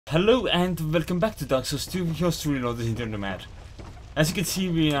Hello and welcome back to Dark Souls 2, yours truly Lord the Nomad. As you can see,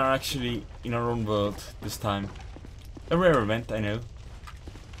 we are actually in our own world this time. A rare event, I know,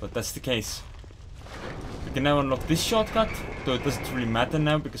 but that's the case. We can now unlock this shortcut, though it doesn't really matter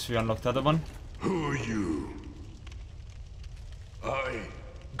now because we unlocked the other one. Who are you? I,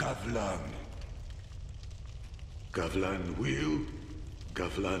 Gavlan. Gavlan wheel,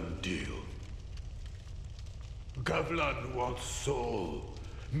 Gavlan deal. Gavlan wants soul.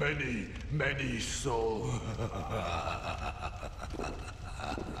 Many, many soul.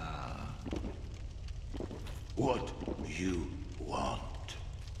 What you want?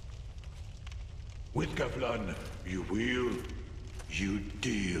 With Gavlan, you wheel, you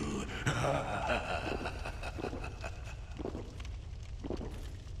deal.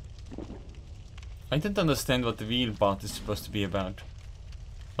 I don't understand what the wheel part is supposed to be about.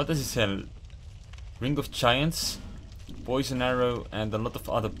 What does it sell? Ring of Giants, poison arrow, and a lot of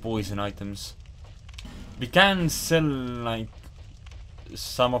other poison items. We can sell like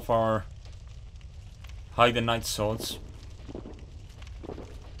some of our hide and night swords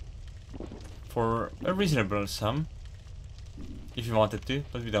for a reasonable sum if you wanted to,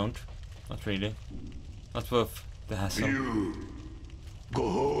 but we don't. Not really. Not worth the hassle. You go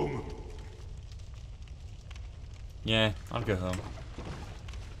home. Yeah, I'll go home.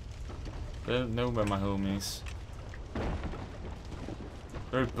 I don't know where my home is.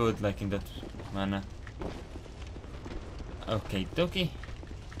 Very good, like in that manner. Okay, dokie.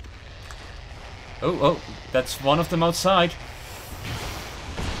 Oh, that's one of them outside.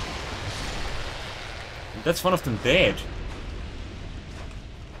 That's one of them dead.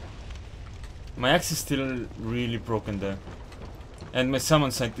 My axe is still really broken though. And my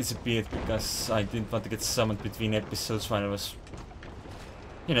summon site disappeared because I didn't want to get summoned between episodes while I was,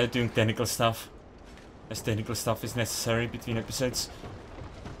 you know, doing technical stuff. As technical stuff is necessary between episodes.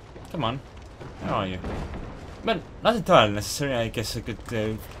 Come on, where are you? Well, not entirely necessary. I guess I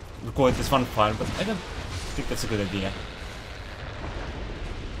could record this one file, but I don't think that's a good idea.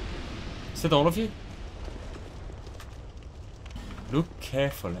 Is that all of you? Look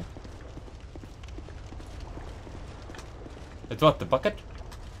carefully. At what, the bucket?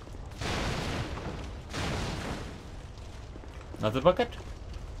 Not the bucket?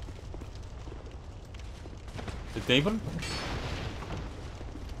 The table?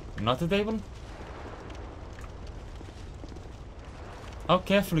 Not the table? How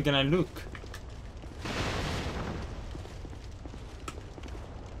carefully can I look?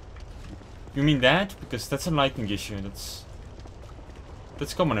 You mean that? Because that's a lighting issue.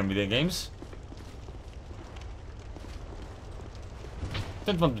 That's common in video games.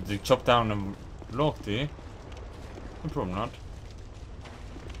 Don't want to chop down a log, do you? No, probably not.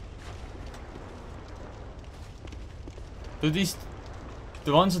 So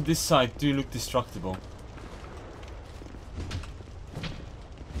the ones on this side do look destructible.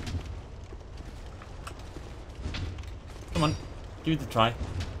 Come on, give it a try.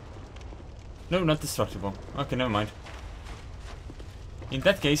 No, not destructible. Okay, never mind. In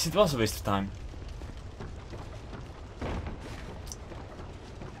that case, it was a waste of time.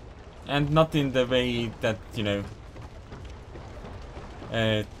 And not in the way that, you know,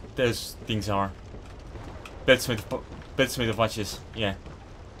 those things are. Belts made of watches, yeah.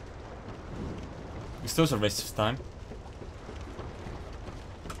 Because those are wastes of time.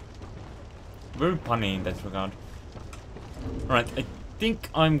 Very punny in that regard. Alright, I think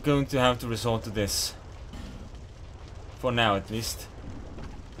I'm going to have to resort to this. For now, at least.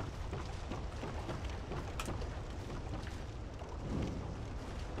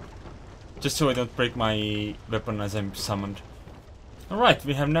 Just so I don't break my weapon as I'm summoned. Alright,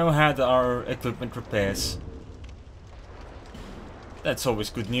 we have now had our equipment repairs. That's always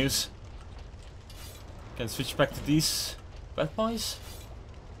good news. Can switch back to these bad boys.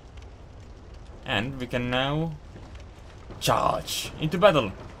 And we can now charge into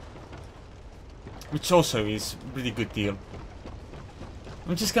battle. Which also is a pretty good deal.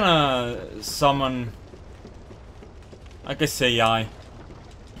 I'm just gonna summon, I guess, AI.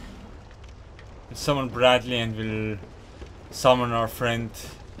 Summon Bradley and we'll summon our friend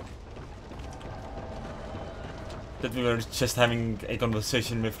that we were just having a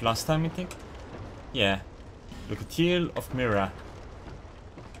conversation with last time, I think. Yeah. Lucatiel of Mirrah.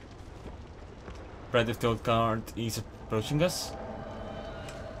 Bradley of the Old Guard is approaching us.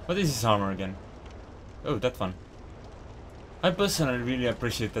 What is his armor again? Oh, that one. I personally really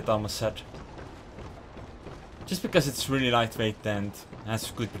appreciate that armor set. Just because it's really lightweight and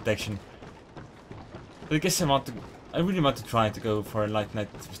has good protection. But I guess I really want to try to go for a light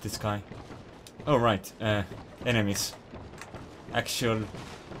knight with this guy. Oh right, enemies. Actual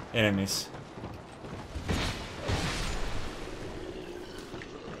enemies.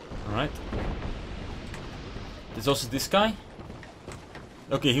 Alright. There's also this guy.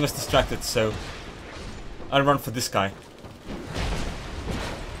 Okay, he was distracted, so I'll run for this guy.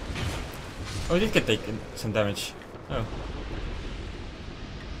 Oh, he did get taken some damage. Oh.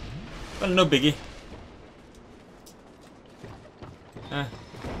 Well, no biggie.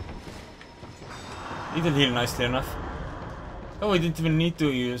 It'll heal nicely enough. Oh, I didn't even need to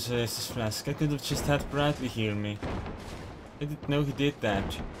use this flask. I could have just had Bradley heal me. I didn't know he did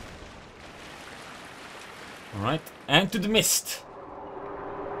that. Alright, and to the mist!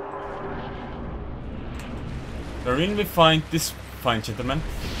 Wherein we find this fine gentleman.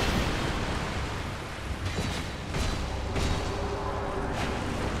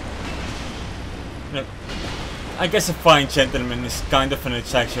 No, I guess a fine gentleman is kind of an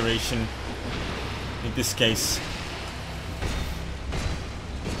exaggeration in this case.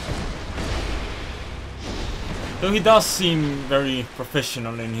 Though he does seem very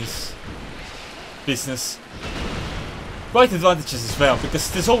professional in his business. Quite advantages as well,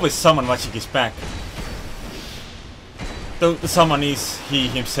 because there's always someone watching his back. Though the someone is he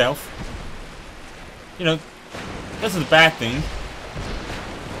himself. You know, that's not a bad thing.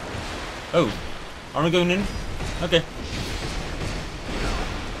 Oh, are we going in? Okay.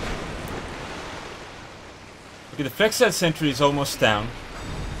 Okay, the Flexile Sentry is almost down.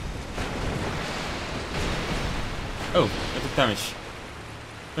 Oh, I took damage.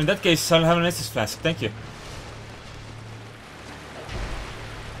 In that case, I'll have an Estus Flask, thank you.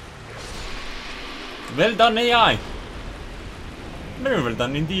 Well done, AI! Very well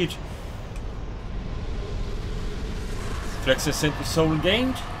done indeed. Flexile Sentry soul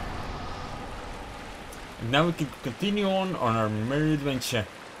gained. And now we can continue on our merry adventure.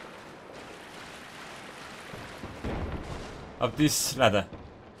 Up this ladder.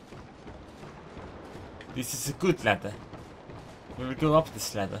 This is a good ladder. We will go up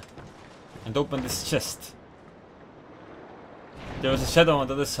this ladder and open this chest. There was a shadow on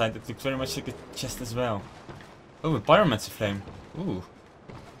the other side that looked very much like a chest as well. Oh, a pyromancy flame. Ooh.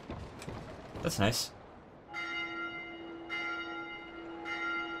 That's nice.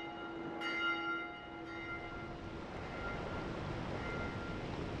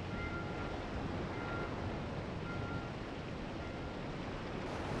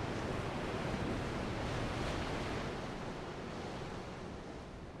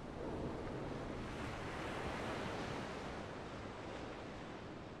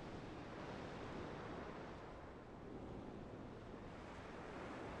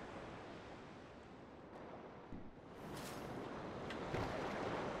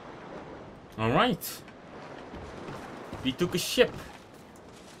 Alright. We took a ship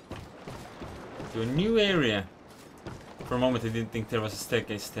to a new area. For a moment I didn't think there was a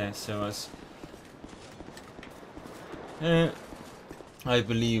staircase there, so I was I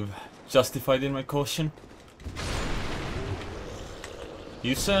believe justified in my caution.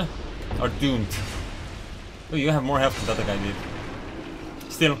 You, sir, are doomed. Oh, you have more health than the other guy did.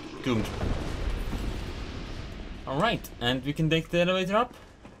 Still doomed. Alright, and we can take the elevator up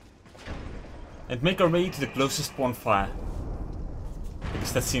and make our way to the closest bonfire.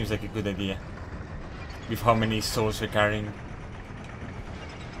 Because that seems like a good idea. With how many souls we're carrying.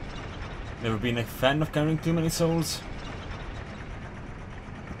 Never been a fan of carrying too many souls.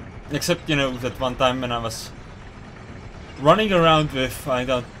 Except, you know, that one time when I was running around with, I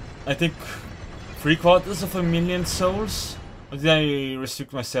think 750,000 souls? Or did I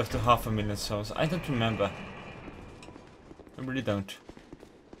restrict myself to 500,000 souls? I don't remember. I really don't.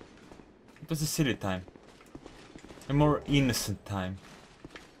 It was a silly time. A more innocent time.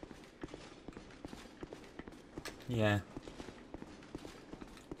 Yeah.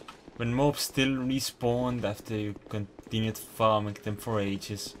 When mobs still respawned after you continued farming them for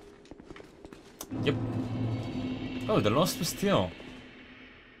ages. Yep. Oh, the Lost Bastille.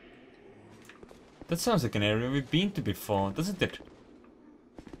 That sounds like an area we've been to before, doesn't it?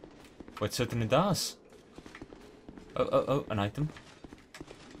 Well, it certainly does. Oh, an item.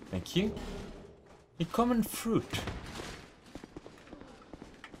 Thank you. A common fruit.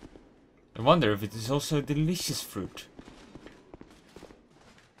 I wonder if it is also a delicious fruit.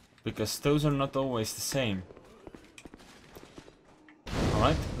 Because those are not always the same.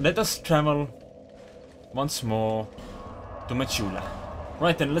 Alright, let us travel once more to Machula.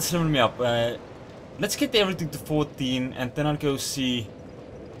 Right then, let's level me up. Let's get everything to 14 and then I'll go see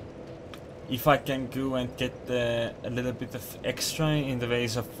if I can go and get a little bit of extra in the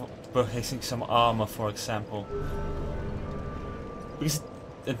ways of purchasing some armor, for example. Because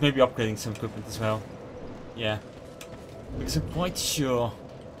and maybe upgrading some equipment as well. Yeah. Because I'm quite sure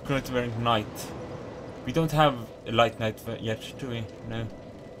currently wearing knight. We don't have a light knight yet, do we? No.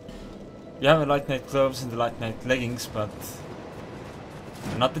 We have a light knight gloves and the light knight leggings, but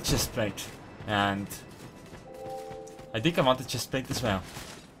not the chest plate. And I think I want the chest plate as well.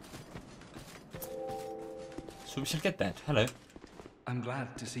 So we shall get that. Hello. I'm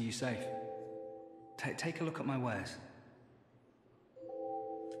glad to see you safe. Take a look at my wares.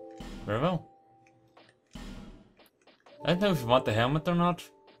 Very well. I don't know if you want the helmet or not,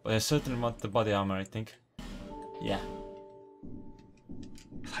 but I certainly want the body armor, I think. Yeah.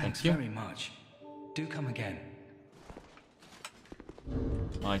 Thanks Thank you very much. Do come again.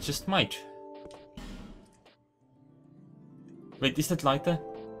 I just might. Wait, is that lighter?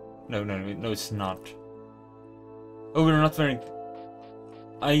 No, it's not. Oh, we're not wearing...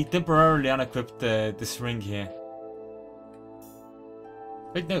 I temporarily unequipped this ring here.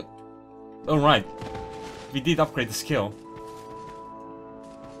 Wait, no. Oh, right. We did upgrade the skill.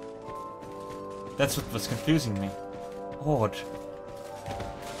 That's what was confusing me. Odd.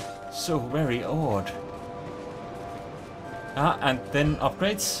 So very odd. Ah, and then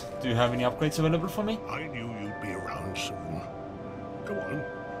upgrades? Do you have any upgrades available for me? I knew you'd be around soon. Go on,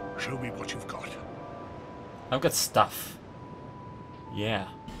 show me what you've got. I've got stuff. Yeah.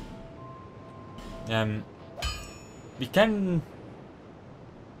 We can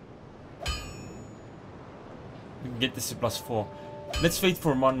get this to +4. Let's wait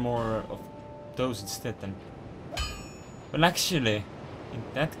for one more of those instead then. Well, actually, in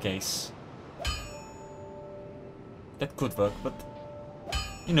that case, that could work, but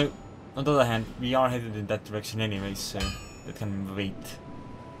you know, on the other hand, we are headed in that direction anyway, so that can wait.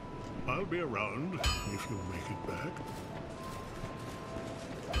 I'll be around if you make it back.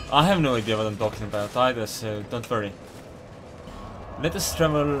 I have no idea what I'm talking about either, so don't worry. Let us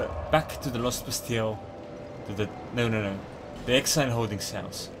travel back to the Lost Bastille. To the... No. The Exile holding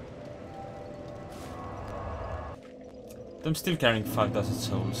cells. I'm still carrying 5,000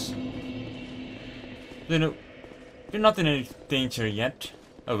 souls. You know, we're not in any danger yet.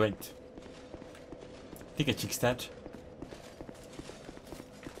 Oh wait. I think I fixed that.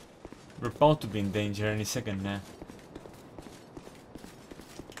 We're about to be in danger any second now.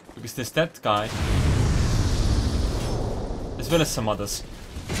 Because there's that guy. As well as some others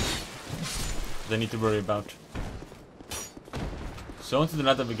that I need to worry about. So onto the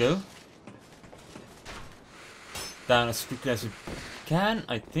ladder we go. Down as quickly as we can,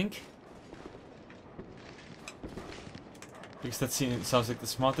 I think. Because that sounds like the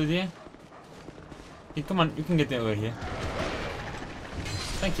smart idea. Hey, come on, you can get over here.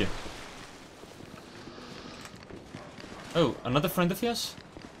 Thank you. Oh, another friend of yours?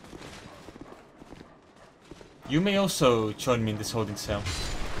 You may also join me in this holding cell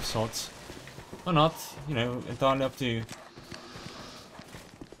of sorts. Or not, you know, entirely up to you.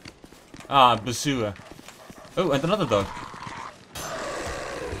 Ah, Basua. Oh, and another dog.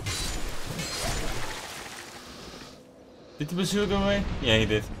 Did the Basua go away? Yeah, he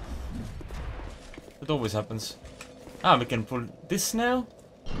did. That always happens. Ah, we can pull this now?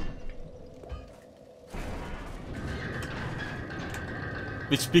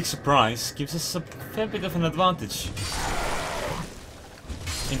 Which, big surprise, gives us a fair bit of an advantage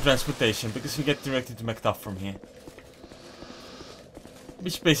in transportation, because we get directly to Macduff from here.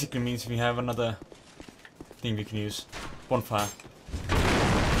 Which basically means we have another thing we can use. Bonfire.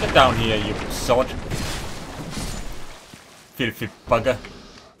 Get down here, you sod. Filthy bugger.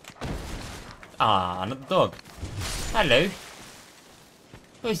 Ah, another dog. Hello.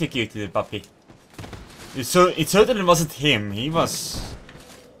 Where's the cute little puppy? It certainly wasn't him. He was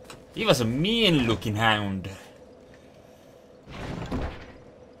a mean-looking hound.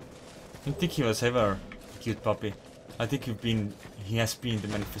 I don't think he was ever a cute puppy. I think he has been the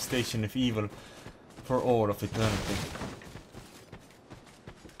manifestation of evil for all of eternity.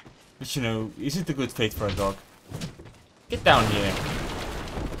 Which, you know, isn't a good fate for a dog. Get down here.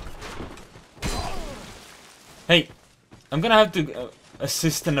 Hey, I'm gonna have to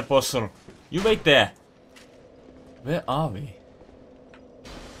assist an apostle. You wait there. Where are we?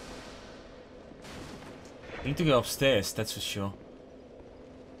 We need to go upstairs, that's for sure.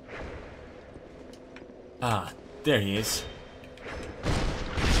 Ah, there he is.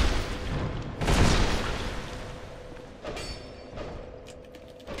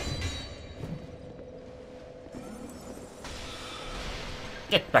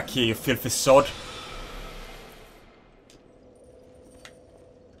 Get back here, you filthy sod.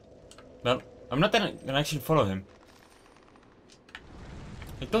 Well, I'm not gonna actually follow him.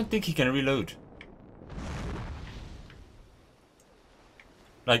 I don't think he can reload.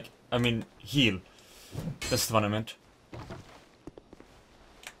 Like, I mean, heal. That's the one I meant.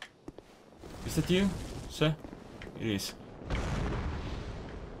 Is that you, sir? It is.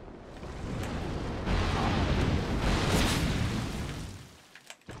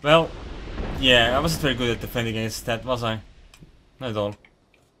 Well, yeah, I wasn't very good at defending against that, was I? Not at all.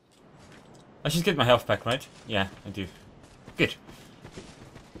 I should get my health back, right? Yeah, I do. Good.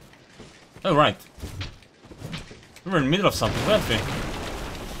 Oh, right. We were in the middle of something, weren't we?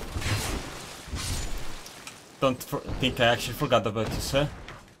 Don't think I actually forgot about you, sir.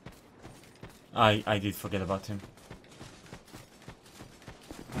 I did forget about him.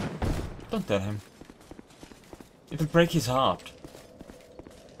 Don't tell him. It'll break his heart.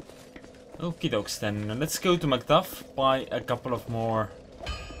 Okie dokes then. Let's go to Macduff, buy a couple of more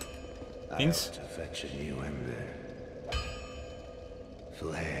things. To fetch a new ember.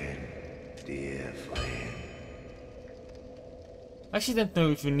 Flame, dear flame. I actually don't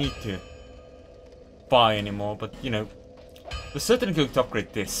know if we need to buy anymore, but you know, we're certainly going to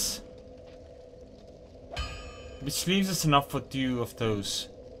upgrade this. Which leaves us enough for 2 of those.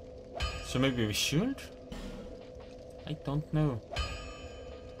 So maybe we should? I don't know.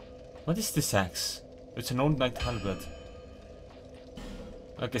 What is this axe? It's an old knight halberd.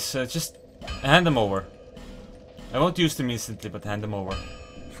 Okay, so just hand them over. I won't use them instantly, but hand them over.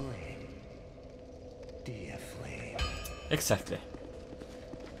 Flame, dear flame. Exactly.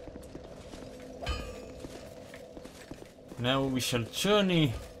 Now we shall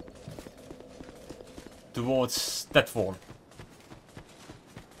journey towards that wall.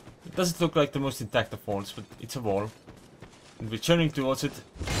 It doesn't look like the most intact of walls, but it's a wall. And we're journeying towards it.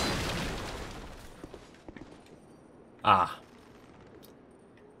 Ah.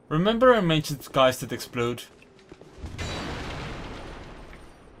 Remember I mentioned guys that explode?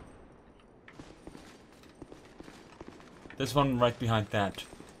 There's one right behind that.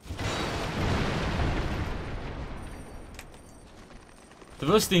 The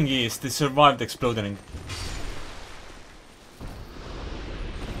worst thing is, they survived exploding.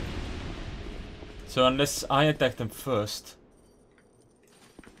 So unless I attack them first,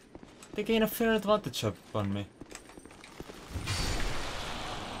 they gain a fair advantage upon me.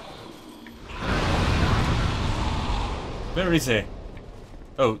 Where is he?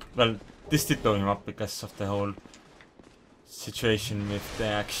 Oh, well, this did blow him up because of the whole situation with the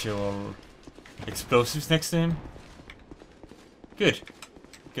actual explosives next to him. Good.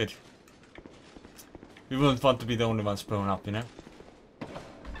 Good. We wouldn't want to be the only ones blown up, you know?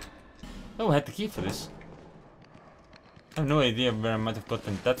 Oh, I had the key for this. I have no idea where I might have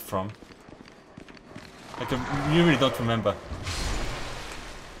gotten that from. Like, I really don't remember.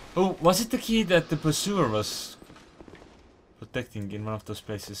 Oh, was it the key that the pursuer was protecting in one of those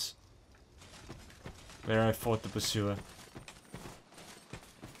places? Where I fought the pursuer.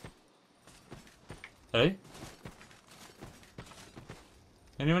 Hello?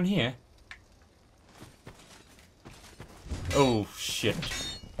 Anyone here? Oh, shit.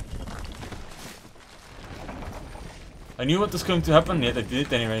 I knew what was going to happen, yet I did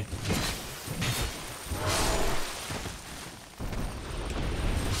it anyway.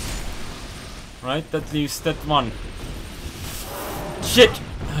 Right, that leaves that one. Shit!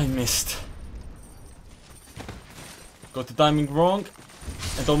 I missed. Got the timing wrong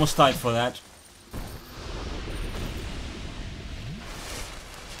and almost died for that.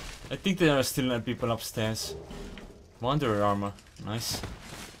 I think there are still people upstairs. Wanderer armor. Nice.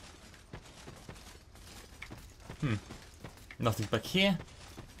 Nothing back here.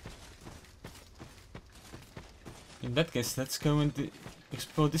 In that case, let's go and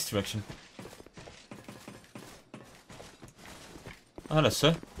explore this direction. Oh, hello,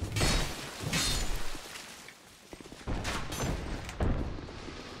 sir.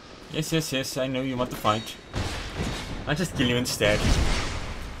 Yes, I know you want to fight. I'll just kill you instead.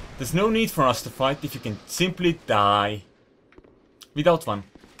 There's no need for us to fight if you can simply die. Without one.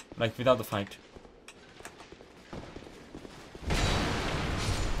 Like, without a fight.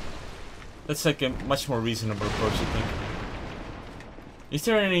 That's like a much more reasonable approach, I think. Is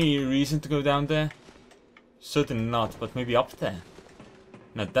there any reason to go down there? Certainly not, but maybe up there.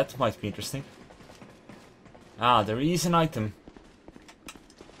 Now that might be interesting. Ah, there is an item.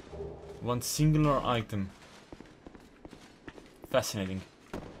 One singular item. Fascinating,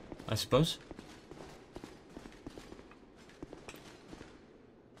 I suppose.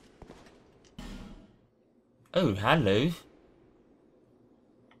 Oh, hello.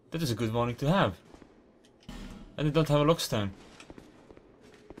 That is a good warning to have. And they don't have a lockstone.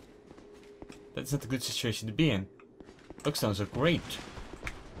 That's not a good situation to be in. Lockstones are great.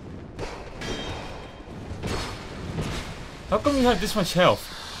 How come you have this much health?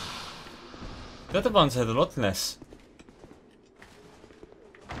 The other ones had a lot less.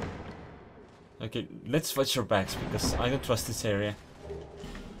 Okay, let's watch our backs because I don't trust this area.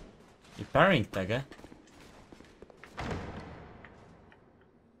 A parrying dagger.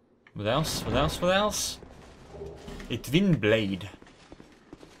 What else? What else? What else? A twin blade.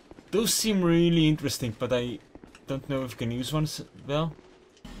 Those seem really interesting, but I don't know if I can use one well.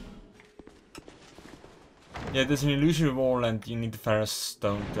 Yeah, there's an illusory wall and you need the Pharaoh's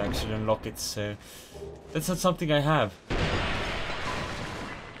stone to actually unlock it, so that's not something I have.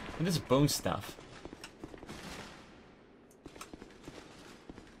 And there's a bone staff.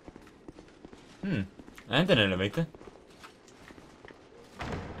 And an elevator.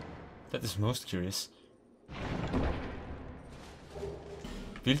 That is most curious.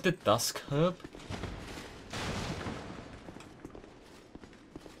 Build the dusk herb.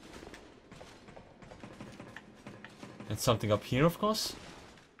 And something up here, of course.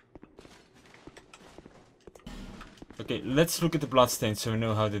 Okay, let's look at the bloodstains so we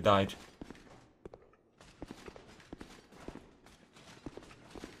know how they died.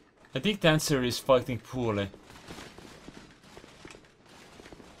 I think the answer is fighting poorly.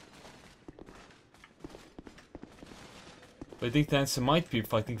 But I think the answer might be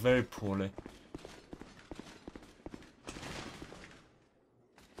fighting very poorly.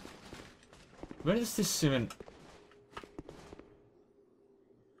 Where is this even?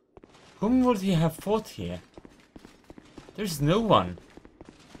 Whom would he have fought here? There's no one.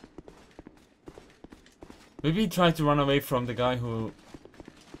 Maybe he tried to run away from the guy who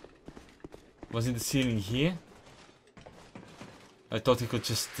was in the ceiling here. I thought he could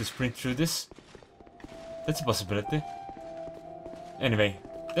just sprint through this. That's a possibility. Anyway,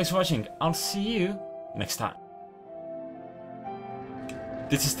 thanks for watching. I'll see you next time.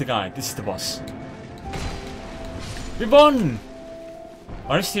 This is the guy. This is the boss. We won!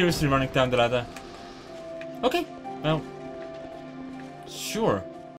 Are you seriously running down the ladder? Okay, well, sure.